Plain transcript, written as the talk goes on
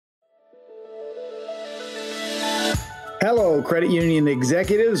Hello, credit union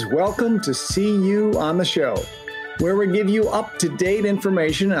executives. Welcome to See You on the Show, where we give you up-to-date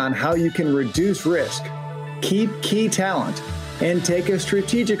information on how you can reduce risk, keep key talent, and take a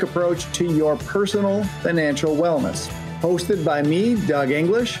strategic approach to your personal financial wellness. Hosted by me, Doug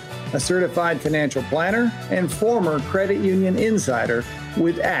English, a certified financial planner and former credit union insider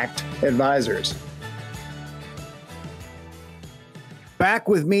with ACT Advisors. Back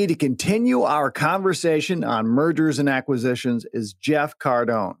with me to continue our conversation on mergers and acquisitions is Jeff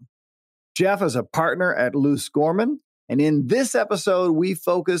Cardone. Jeff is a partner at Luce Gorman, and in this episode, we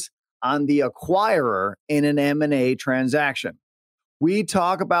focus on the acquirer in an M&A transaction. We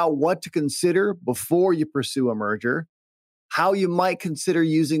talk about what to consider before you pursue a merger, how you might consider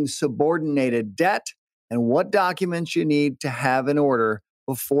using subordinated debt, and what documents you need to have in order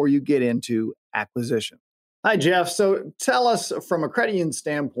before you get into acquisition. Hi, Jeff. So tell us from a credit union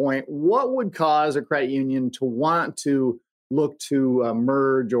standpoint, what would cause a credit union to want to look to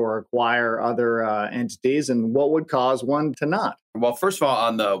merge or acquire other entities, and what would cause one to not? Well, first of all,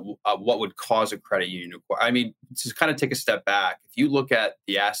 on the what would cause a credit union to acquire, I mean, just kind of take a step back. If you look at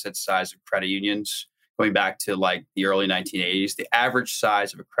the asset size of credit unions, going back to like the early 1980s, the average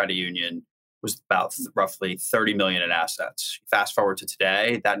size of a credit union was about roughly 30 million in assets. Fast forward to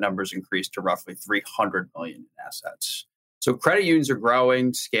today, that number's increased to roughly 300 million in assets. So credit unions are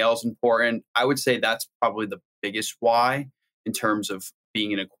growing, scale is important. I would say that's probably the biggest why in terms of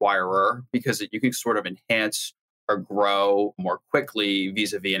being an acquirer, because you can sort of enhance or grow more quickly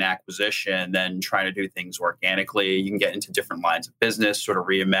vis-a-vis an acquisition than trying to do things organically. You can get into different lines of business, sort of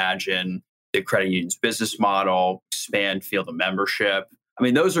reimagine the credit union's business model, expand field of membership. I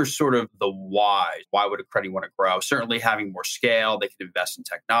mean, those are sort of the why. Why would a credit union want to grow? Certainly having more scale, they can invest in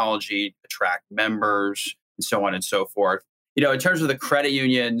technology, attract members, and so on and so forth. You know, in terms of the credit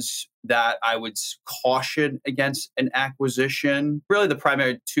unions that I would caution against an acquisition, really the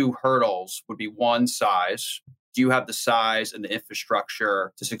primary two hurdles would be one, size. Do you have the size and the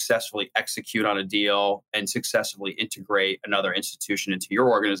infrastructure to successfully execute on a deal and successfully integrate another institution into your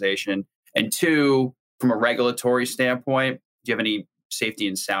organization? And two, from a regulatory standpoint, do you have any safety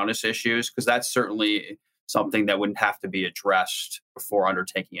and soundness issues? Because that's certainly something that wouldn't have to be addressed before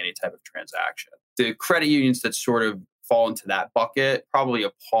undertaking any type of transaction. The credit unions that sort of fall into that bucket, probably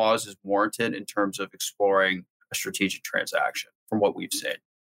a pause is warranted in terms of exploring a strategic transaction from what we've seen.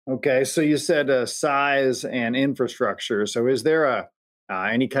 Okay, so you said size and infrastructure. So is there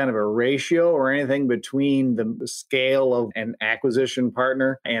any kind of a ratio or anything between the scale of an acquisition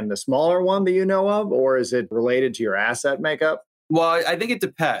partner and the smaller one that you know of, or is it related to your asset makeup? Well, I think it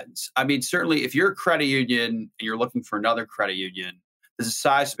depends. I mean, certainly if you're a credit union and you're looking for another credit union, the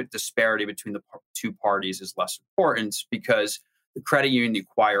size disparity between the two parties is less important because the credit union, the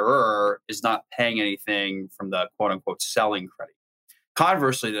acquirer, is not paying anything from the quote unquote selling credit.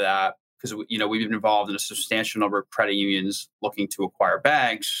 Conversely to that, because we've been involved in a substantial number of credit unions looking to acquire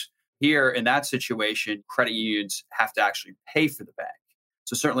banks. Here in that situation, credit unions have to actually pay for the bank.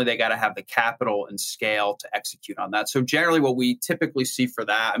 So certainly they got to have the capital and scale to execute on that. So generally what we typically see for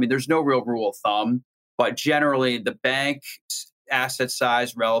that, I mean, there's no real rule of thumb, but generally the bank's asset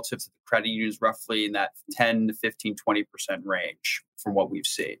size relative to the credit union is roughly in that 10 to 15, 20% range from what we've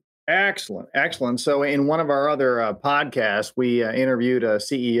seen. Excellent. Excellent. So in one of our other podcasts, we interviewed a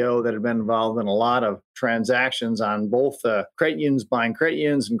CEO that had been involved in a lot of transactions on both credit unions buying credit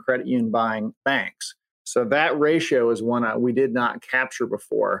unions and credit union buying banks. So that ratio is one we did not capture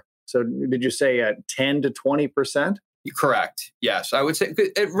before. So did you say 10 to 20%? Correct. Yes. I would say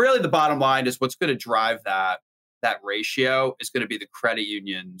really the bottom line is what's going to drive that ratio is going to be the credit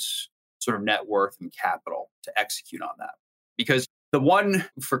union's sort of net worth and capital to execute on that. Because the one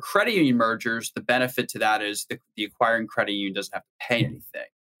for credit union mergers, the benefit to that is the acquiring credit union doesn't have to pay anything.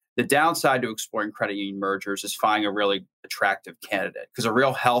 The downside to exploring credit union mergers is finding a really attractive candidate. Because a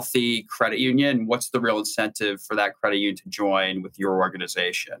real healthy credit union, what's the real incentive for that credit union to join with your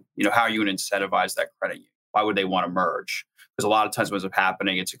organization? You know, how are you going to incentivize that credit union? Why would they want to merge? Because a lot of times what ends up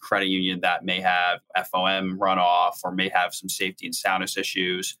happening, it's a credit union that may have FOM runoff or may have some safety and soundness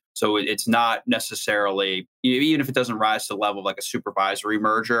issues. So it's not necessarily, even if it doesn't rise to the level of like a supervisory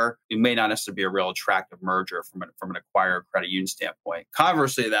merger, it may not necessarily be a real attractive merger from an acquired credit union standpoint.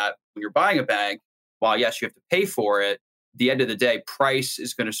 Conversely to that, when you're buying a bank, while yes, you have to pay for it, at the end of the day, price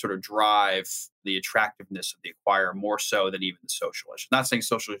is going to sort of drive the attractiveness of the acquirer more so than even the social issues. Not saying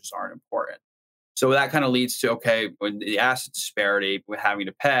social issues aren't important. So that kind of leads to, okay, when the asset disparity with having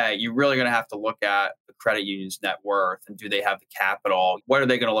to pay, you're really going to have to look at the credit union's net worth and do they have the capital? What are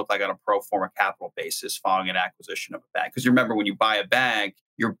they going to look like on a pro forma capital basis following an acquisition of a bank? Because remember, when you buy a bank,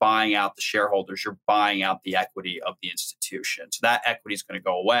 you're buying out the shareholders, you're buying out the equity of the institution. So that equity is going to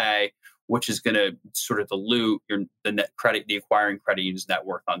go away, which is going to sort of dilute the acquiring credit union's net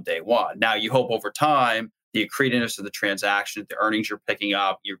worth on day one. Now, you hope over time, the accretiveness of the transaction, the earnings you're picking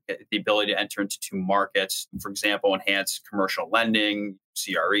up, the ability to enter into two markets, for example, enhance commercial lending,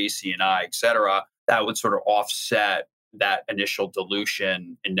 CRE, C&I, et cetera, that would sort of offset that initial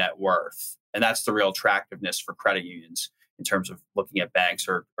dilution in net worth. And that's the real attractiveness for credit unions in terms of looking at banks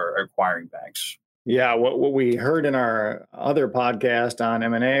or acquiring banks. Yeah, what we heard in our other podcast on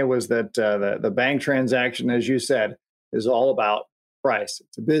M&A was that the bank transaction, as you said, is all about price.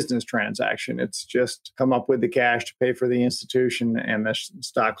 It's a business transaction. It's just come up with the cash to pay for the institution and the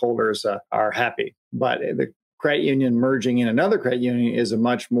stockholders are happy. But the credit union merging in another credit union is a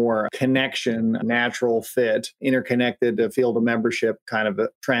much more connection, natural fit, interconnected field of membership kind of a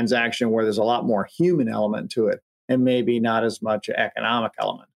transaction where there's a lot more human element to it and maybe not as much economic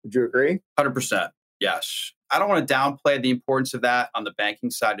element. Would you agree? 100%. Yes. I don't want to downplay the importance of that on the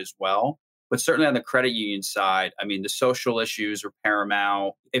banking side as well. But certainly on the credit union side, I mean, the social issues are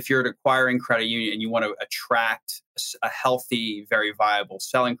paramount. If you're an acquiring credit union and you want to attract a healthy, very viable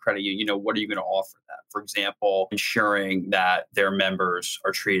selling credit union, what are you going to offer them? For example, ensuring that their members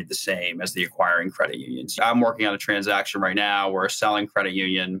are treated the same as the acquiring credit unions. I'm working on a transaction right now where a selling credit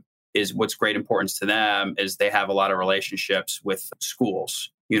union is what's great importance to them is they have a lot of relationships with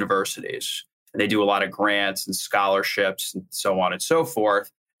schools, universities. And they do a lot of grants and scholarships and so on and so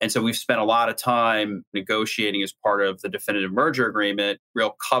forth. And so we've spent a lot of time negotiating as part of the definitive merger agreement,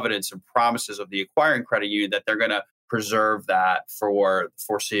 real covenants and promises of the acquiring credit union that they're going to preserve that for the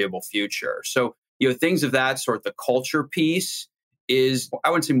foreseeable future. So, things of that sort, the culture piece is,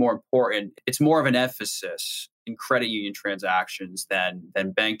 I wouldn't say more important. It's more of an emphasis in credit union transactions than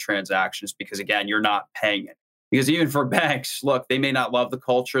bank transactions, because again, you're not paying it. Because even for banks, look, they may not love the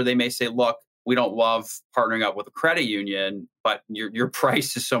culture. They may say, look, we don't love partnering up with a credit union, but your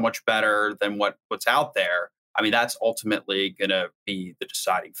price is so much better than what's out there. I mean, that's ultimately going to be the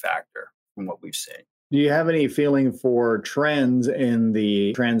deciding factor from what we've seen. Do you have any feeling for trends in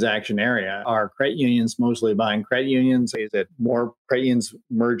the transaction area? Are credit unions mostly buying credit unions? Is it more credit unions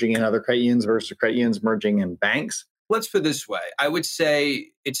merging in other credit unions versus credit unions merging in banks? Let's put it this way. I would say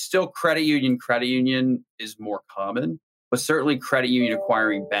it's still credit union. Credit union is more common. But certainly credit union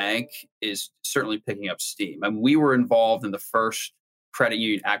acquiring bank is certainly picking up steam. I mean, we were involved in the first credit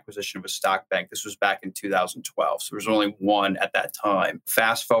union acquisition of a stock bank. This was back in 2012. So there was only one at that time.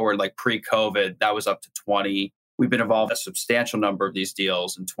 Fast forward, like pre-COVID, that was up to 20. We've been involved in a substantial number of these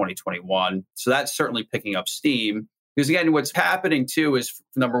deals in 2021. So that's certainly picking up steam. Because again, what's happening too is,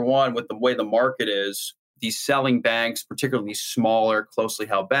 number one, with the way the market is, these selling banks, particularly smaller, closely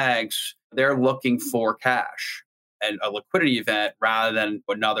held banks, they're looking for cash and a liquidity event rather than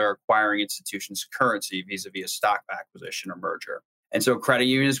another acquiring institution's currency vis-a-vis a stock acquisition or merger. And so credit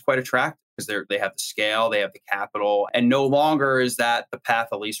union is quite attractive because they have the scale, they have the capital, and no longer is that the path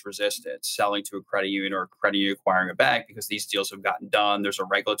of least resistance, selling to a credit union or a credit union acquiring a bank, because these deals have gotten done. There's a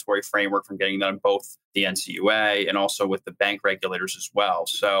regulatory framework from getting done, both the NCUA and also with the bank regulators as well.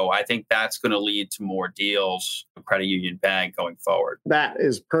 So I think that's going to lead to more deals with credit union bank going forward. That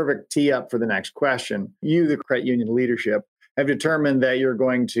is perfect tee up for the next question. You, the credit union leadership, have determined that you're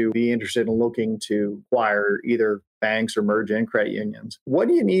going to be interested in looking to acquire either banks or merge in credit unions. What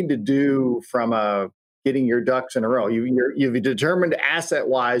do you need to do from getting your ducks in a row? You've determined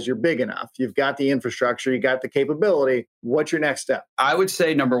asset-wise you're big enough. You've got the infrastructure, you got the capability. What's your next step? I would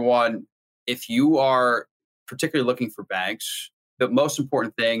say, number one, if you are particularly looking for banks, the most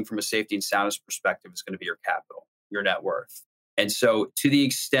important thing from a safety and soundness perspective is going to be your capital, your net worth. And so to the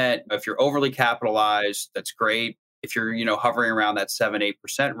extent, if you're overly capitalized, that's great. If you're, hovering around that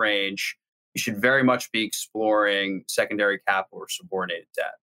 7-8% range, you should very much be exploring secondary capital or subordinated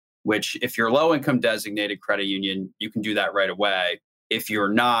debt, which if you're low income designated credit union, you can do that right away. If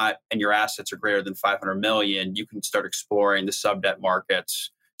you're not, and your assets are greater than 500 million, you can start exploring the sub debt markets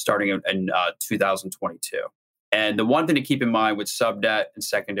starting in 2022. And the one thing to keep in mind with sub debt and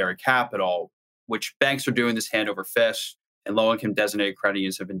secondary capital, which banks are doing this hand over fist, and low-income designated credit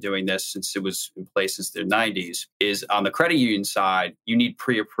unions have been doing this since it was in place since the 90s, is on the credit union side, you need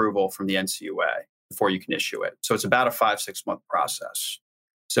pre-approval from the NCUA before you can issue it. So it's about a 5-6 month process.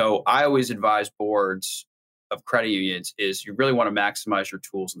 So I always advise boards of credit unions is you really want to maximize your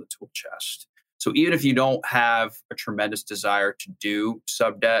tools in the tool chest. So even if you don't have a tremendous desire to do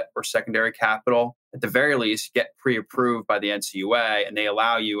sub-debt or secondary capital, at the very least, get pre-approved by the NCUA, and they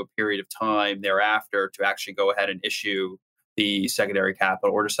allow you a period of time thereafter to actually go ahead and issue the secondary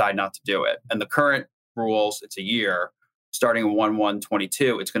capital or decide not to do it. And the current rules, it's a year. Starting in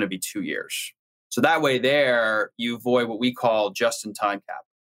 1/1/22, it's going to be 2 years. So that way there, you avoid what we call just-in-time capital.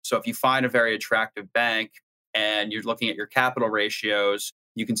 So if you find a very attractive bank and you're looking at your capital ratios,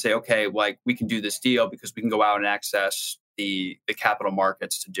 you can say, okay, like we can do this deal because we can go out and access the capital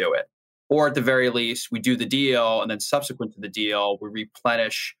markets to do it. Or at the very least, we do the deal, and then subsequent to the deal, we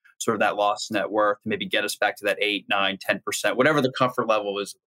replenish sort of that lost net worth to maybe get us back to that 8, 9, 10%, whatever the comfort level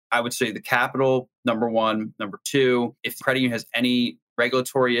is. I would say the capital, number one. Number two, if the credit union has any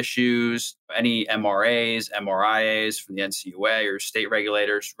regulatory issues, any MRAs, MRIAs from the NCUA or state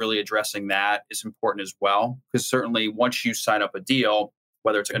regulators, really addressing that is important as well. Because certainly once you sign up a deal,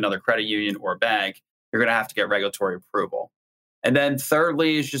 whether it's another credit union or a bank, you're going to have to get regulatory approval. And then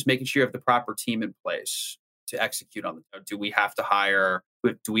thirdly is just making sure you have the proper team in place to execute on it. Do we have to hire?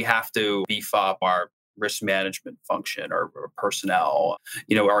 Do we have to beef up our risk management function or personnel,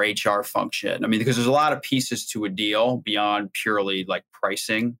 our HR function? I mean, because there's a lot of pieces to a deal beyond purely like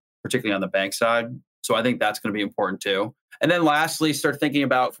pricing, particularly on the bank side. So I think that's going to be important too. And then lastly, start thinking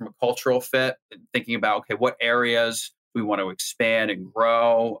about from a cultural fit, thinking about, okay, what areas we want to expand and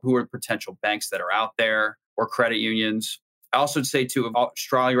grow? Who are potential banks that are out there or credit unions? I also would say too, I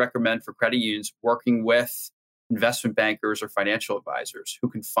strongly recommend for credit unions working with investment bankers or financial advisors who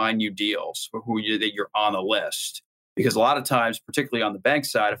can find you deals or that you're on the list. Because a lot of times, particularly on the bank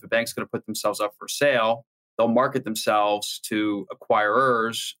side, if a bank's going to put themselves up for sale, they'll market themselves to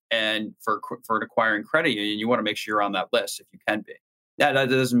acquirers. And for an acquiring credit union, you want to make sure you're on that list if you can be. Yeah, that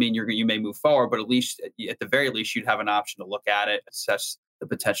doesn't mean you may move forward, but at least at the very least, you'd have an option to look at it, assess the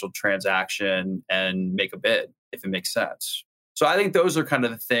potential transaction, and make a bid if it makes sense. So I think those are kind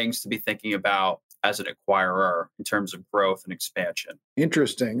of the things to be thinking about as an acquirer in terms of growth and expansion.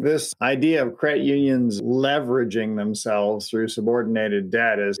 Interesting. This idea of credit unions leveraging themselves through subordinated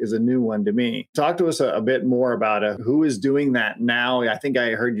debt is a new one to me. Talk to us a bit more about who is doing that now. I think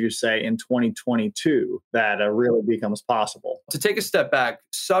I heard you say in 2022 that really becomes possible. To take a step back,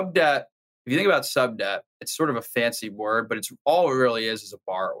 sub-debt, if you think about sub-debt, it's sort of a fancy word, but it's all it really is a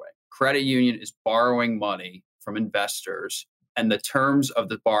borrowing. Credit union is borrowing money from investors, and the terms of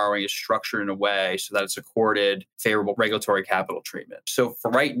the borrowing is structured in a way so that it's accorded favorable regulatory capital treatment. So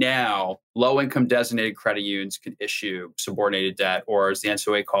for right now, low-income designated credit unions can issue subordinated debt, or as the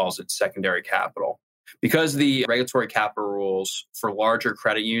NCUA calls it, secondary capital. Because the regulatory capital rules for larger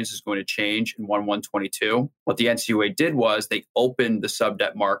credit unions is going to change in 1/1/22, what the NCUA did was they opened the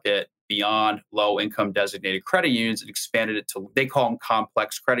sub-debt market beyond low-income designated credit unions and expanded it to, they call them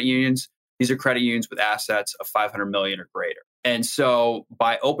complex credit unions. These are credit unions with assets of $500 million or greater. And so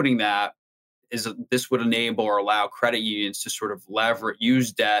by opening that, this would enable or allow credit unions to sort of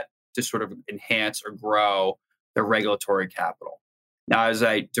use debt to sort of enhance or grow their regulatory capital. Now,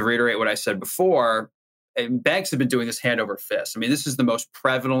 to reiterate what I said before, banks have been doing this hand over fist. I mean, this is the most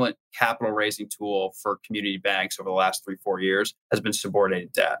prevalent capital raising tool for community banks over the last 3-4 years has been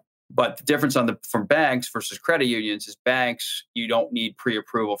subordinated debt. But the difference from banks versus credit unions is banks, you don't need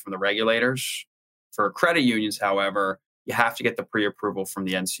pre-approval from the regulators. For credit unions, however, you have to get the pre-approval from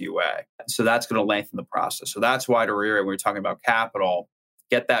the NCUA. So that's going to lengthen the process. So that's why, to reiterate, when we're talking about capital,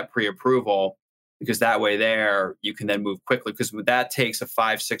 get that pre-approval, because that way there, you can then move quickly. Because that takes a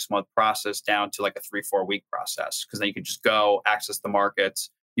 5-6 month process down to like a 3-4 week process. Because then you can just go access the markets,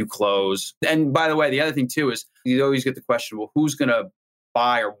 you close. And by the way, the other thing too is you always get the question, well, who's going to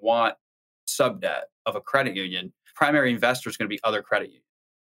buy or want sub-debt of a credit union? Primary investor is going to be other credit unions,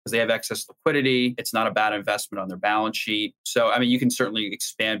 because they have excess liquidity. It's not a bad investment on their balance sheet. So, I mean, you can certainly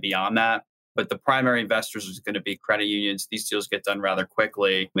expand beyond that, but the primary investors is going to be credit unions. These deals get done rather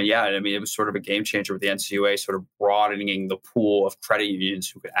quickly. But yeah, I mean, it was sort of a game changer with the NCUA, sort of broadening the pool of credit unions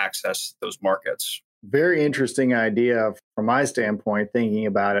who could access those markets. Very interesting idea from my standpoint, thinking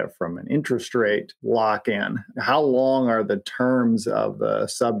about it from an interest rate lock-in. How long are the terms of the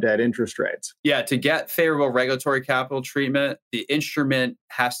sub-debt interest rates? Yeah, to get favorable regulatory capital treatment, the instrument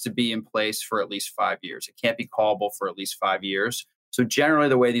has to be in place for at least 5 years. It can't be callable for at least 5 years. So generally,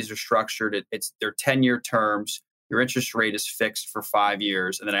 the way these are structured, they're 10-year terms. Your interest rate is fixed for 5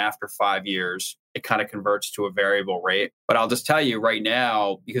 years. And then after 5 years, it kind of converts to a variable rate. But I'll just tell you right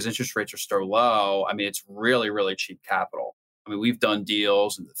now, because interest rates are so low, I mean, it's really, really cheap capital. I mean, we've done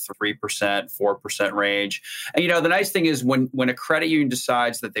deals in the 3%, 4% range. And, the nice thing is when a credit union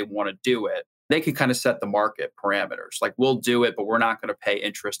decides that they want to do it, they can kind of set the market parameters. Like we'll do it, but we're not going to pay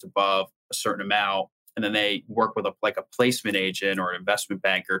interest above a certain amount. And then they work with a placement agent or an investment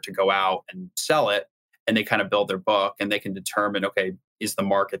banker to go out and sell it. And they kind of build their book and they can determine, okay, is the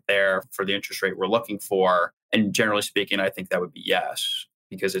market there for the interest rate we're looking for? And generally speaking, I think that would be yes,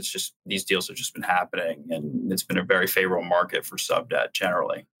 because it's just these deals have just been happening and it's been a very favorable market for sub debt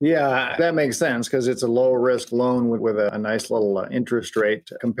generally. Yeah, that makes sense because it's a low risk loan with a nice little interest rate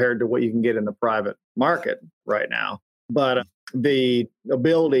compared to what you can get in the private market right now. But the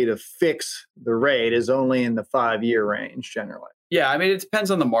ability to fix the rate is only in the 5-year range generally. Yeah, I mean, it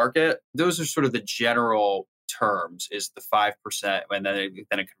depends on the market. Those are sort of the general terms is the 5%, and then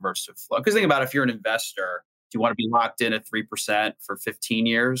it converts to flow. Because think about it, if you're an investor, do you want to be locked in at 3% for 15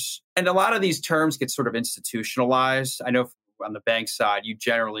 years? And a lot of these terms get sort of institutionalized. I know on the bank side, you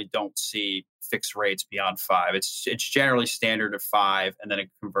generally don't see fixed rates beyond 5. It's generally standard of 5, and then it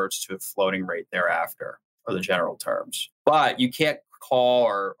converts to a floating rate thereafter, are the general terms. But you can't call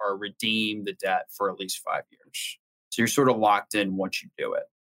or redeem the debt for at least 5 years. So you're sort of locked in once you do it.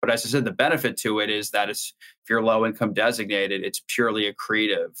 But as I said, the benefit to it is that if you're low income designated, it's purely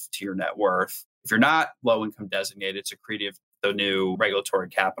accretive to your net worth. If you're not low income designated, it's accretive to the new regulatory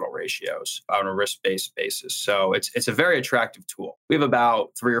capital ratios on a risk-based basis. So it's a very attractive tool. We have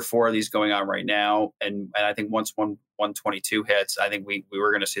about 3 or 4 of these going on right now. And I think once 122 hits, I think we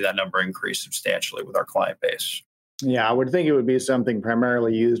were going to see that number increase substantially with our client base. Yeah, I would think it would be something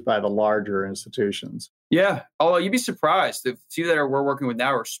primarily used by the larger institutions. Yeah, although you'd be surprised. The few that we're working with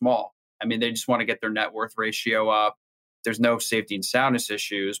now are small. I mean, they just want to get their net worth ratio up. There's no safety and soundness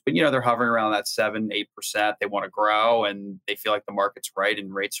issues, but they're hovering around that 7-8%. They want to grow and they feel like the market's right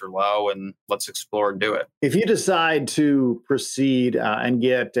and rates are low and let's explore and do it. If you decide to proceed and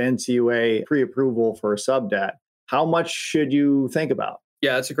get NCUA pre-approval for sub debt, how much should you think about?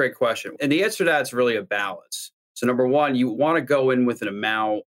 Yeah, that's a great question. And the answer to that is really a balance. So number one, you want to go in with an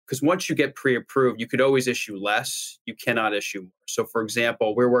amount because once you get pre-approved, you could always issue less. You cannot issue more. So for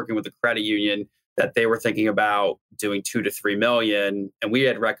example, we're working with a credit union that they were thinking about doing 2 to 3 million. And we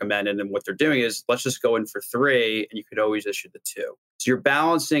had recommended, and what they're doing is let's just go in for 3 and you could always issue the 2. So you're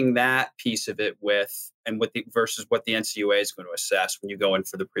balancing that piece of it versus what the NCUA is going to assess when you go in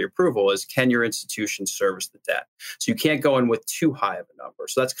for the pre-approval is can your institution service the debt? So you can't go in with too high of a number.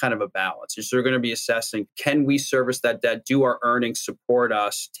 So that's kind of a balance. So they're going to be assessing, can we service that debt? Do our earnings support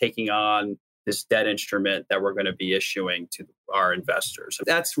us taking on this debt instrument that we're going to be issuing to our investors?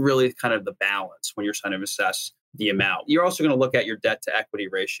 That's really kind of the balance when you're trying to assess the amount. You're also going to look at your debt to equity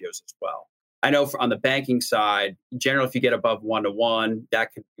ratios as well. I know on the banking side, generally, if you get above 1-to-1,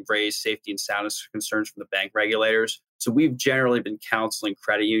 that could raise safety and soundness concerns from the bank regulators. So we've generally been counseling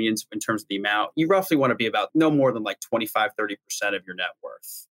credit unions in terms of the amount. You roughly want to be about no more than like 25, 30% of your net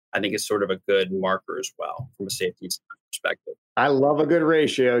worth. I think it's sort of a good marker as well from a safety and soundness perspective. I love a good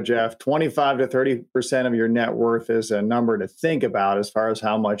ratio, Jeff. 25 to 30% of your net worth is a number to think about as far as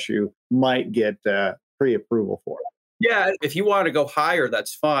how much you might get pre-approval for. Yeah, if you want to go higher,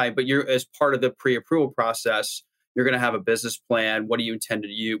 that's fine. But you're as part of the pre-approval process, you're going to have a business plan. What do you intend to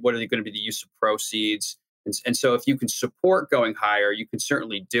use? What are going to be the use of proceeds? And so if you can support going higher, you can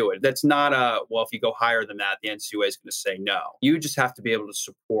certainly do it. That's not if you go higher than that, the NCUA is going to say no. You just have to be able to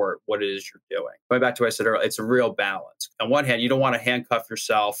support what it is you're doing. Going back to what I said earlier, it's a real balance. On one hand, you don't want to handcuff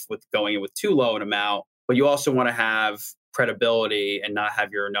yourself with going in with too low an amount, but you also want to have credibility and not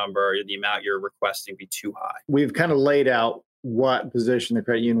have your number, the amount you're requesting be too high. We've kind of laid out what position the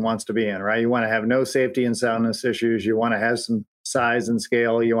credit union wants to be in, right? You want to have no safety and soundness issues. You want to have some size and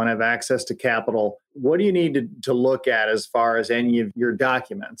scale. You want to have access to capital. What do you need to look at as far as any of your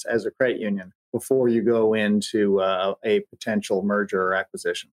documents as a credit union before you go into a potential merger or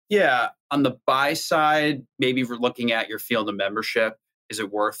acquisition? Yeah. On the buy side, maybe we're looking at your field of membership. Is it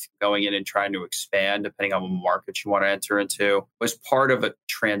worth going in and trying to expand depending on what market you want to enter into? As part of a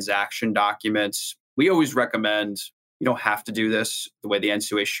transaction documents, we always recommend you don't have to do this. The way the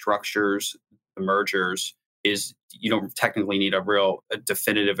NCUA structures the mergers is you don't technically need a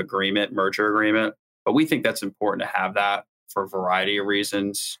definitive merger agreement. But we think that's important to have that for a variety of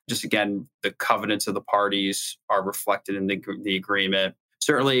reasons. Just again, the covenants of the parties are reflected in the agreement.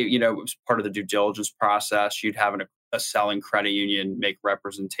 Certainly, as part of the due diligence process, you'd have a selling credit union make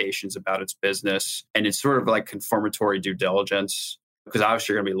representations about its business. And it's sort of like confirmatory due diligence because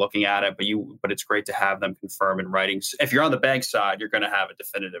obviously you're going to be looking at it, but it's great to have them confirm in writing. If you're on the bank side, you're going to have a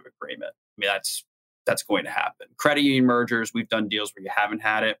definitive agreement. I mean, that's going to happen. Credit union mergers, we've done deals where you haven't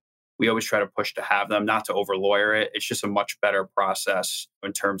had it. We always try to push to have them, not to over lawyer it. It's just a much better process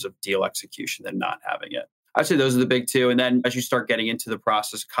in terms of deal execution than not having it. I'd say those are the big two. And then as you start getting into the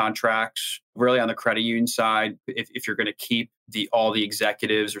process contracts, really on the credit union side, if you're going to keep all the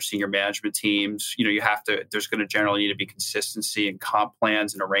executives or senior management teams, there's going to generally need to be consistency in comp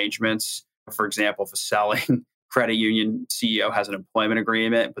plans and arrangements. For example, if a selling credit union CEO has an employment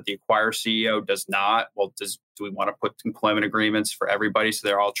agreement, but the acquirer CEO does not, well, do we want to put employment agreements for everybody so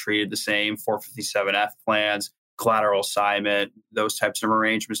they're all treated the same, 457F plans, collateral assignment, those types of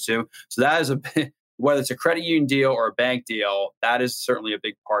arrangements too. So that is whether it's a credit union deal or a bank deal, that is certainly a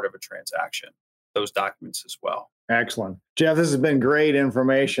big part of a transaction, those documents as well. Excellent. Jeff, this has been great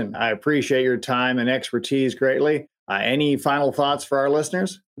information. I appreciate your time and expertise greatly. Any final thoughts for our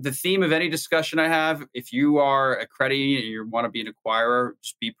listeners? The theme of any discussion I have, if you are a credit union and you want to be an acquirer,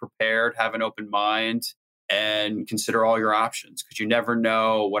 just be prepared, have an open mind, and consider all your options because you never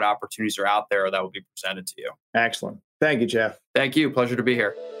know what opportunities are out there that will be presented to you. Excellent. Thank you, Jeff. Thank you. Pleasure to be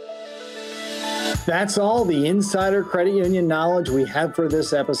here. That's all the insider credit union knowledge we have for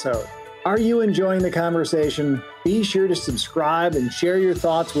this episode. Are you enjoying the conversation? Be sure to subscribe and share your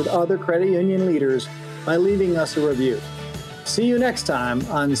thoughts with other credit union leaders by leaving us a review. See you next time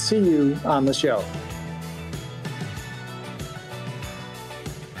on See You on the Show.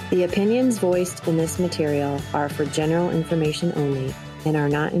 The opinions voiced in this material are for general information only and are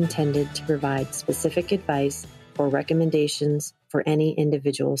not intended to provide specific advice or recommendations for any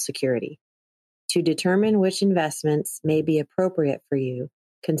individual security. To determine which investments may be appropriate for you,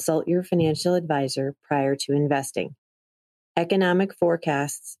 consult your financial advisor prior to investing. Economic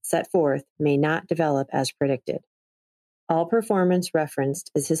forecasts set forth may not develop as predicted. All performance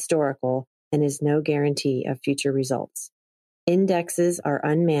referenced is historical and is no guarantee of future results. Indexes are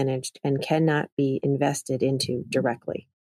unmanaged and cannot be invested into directly.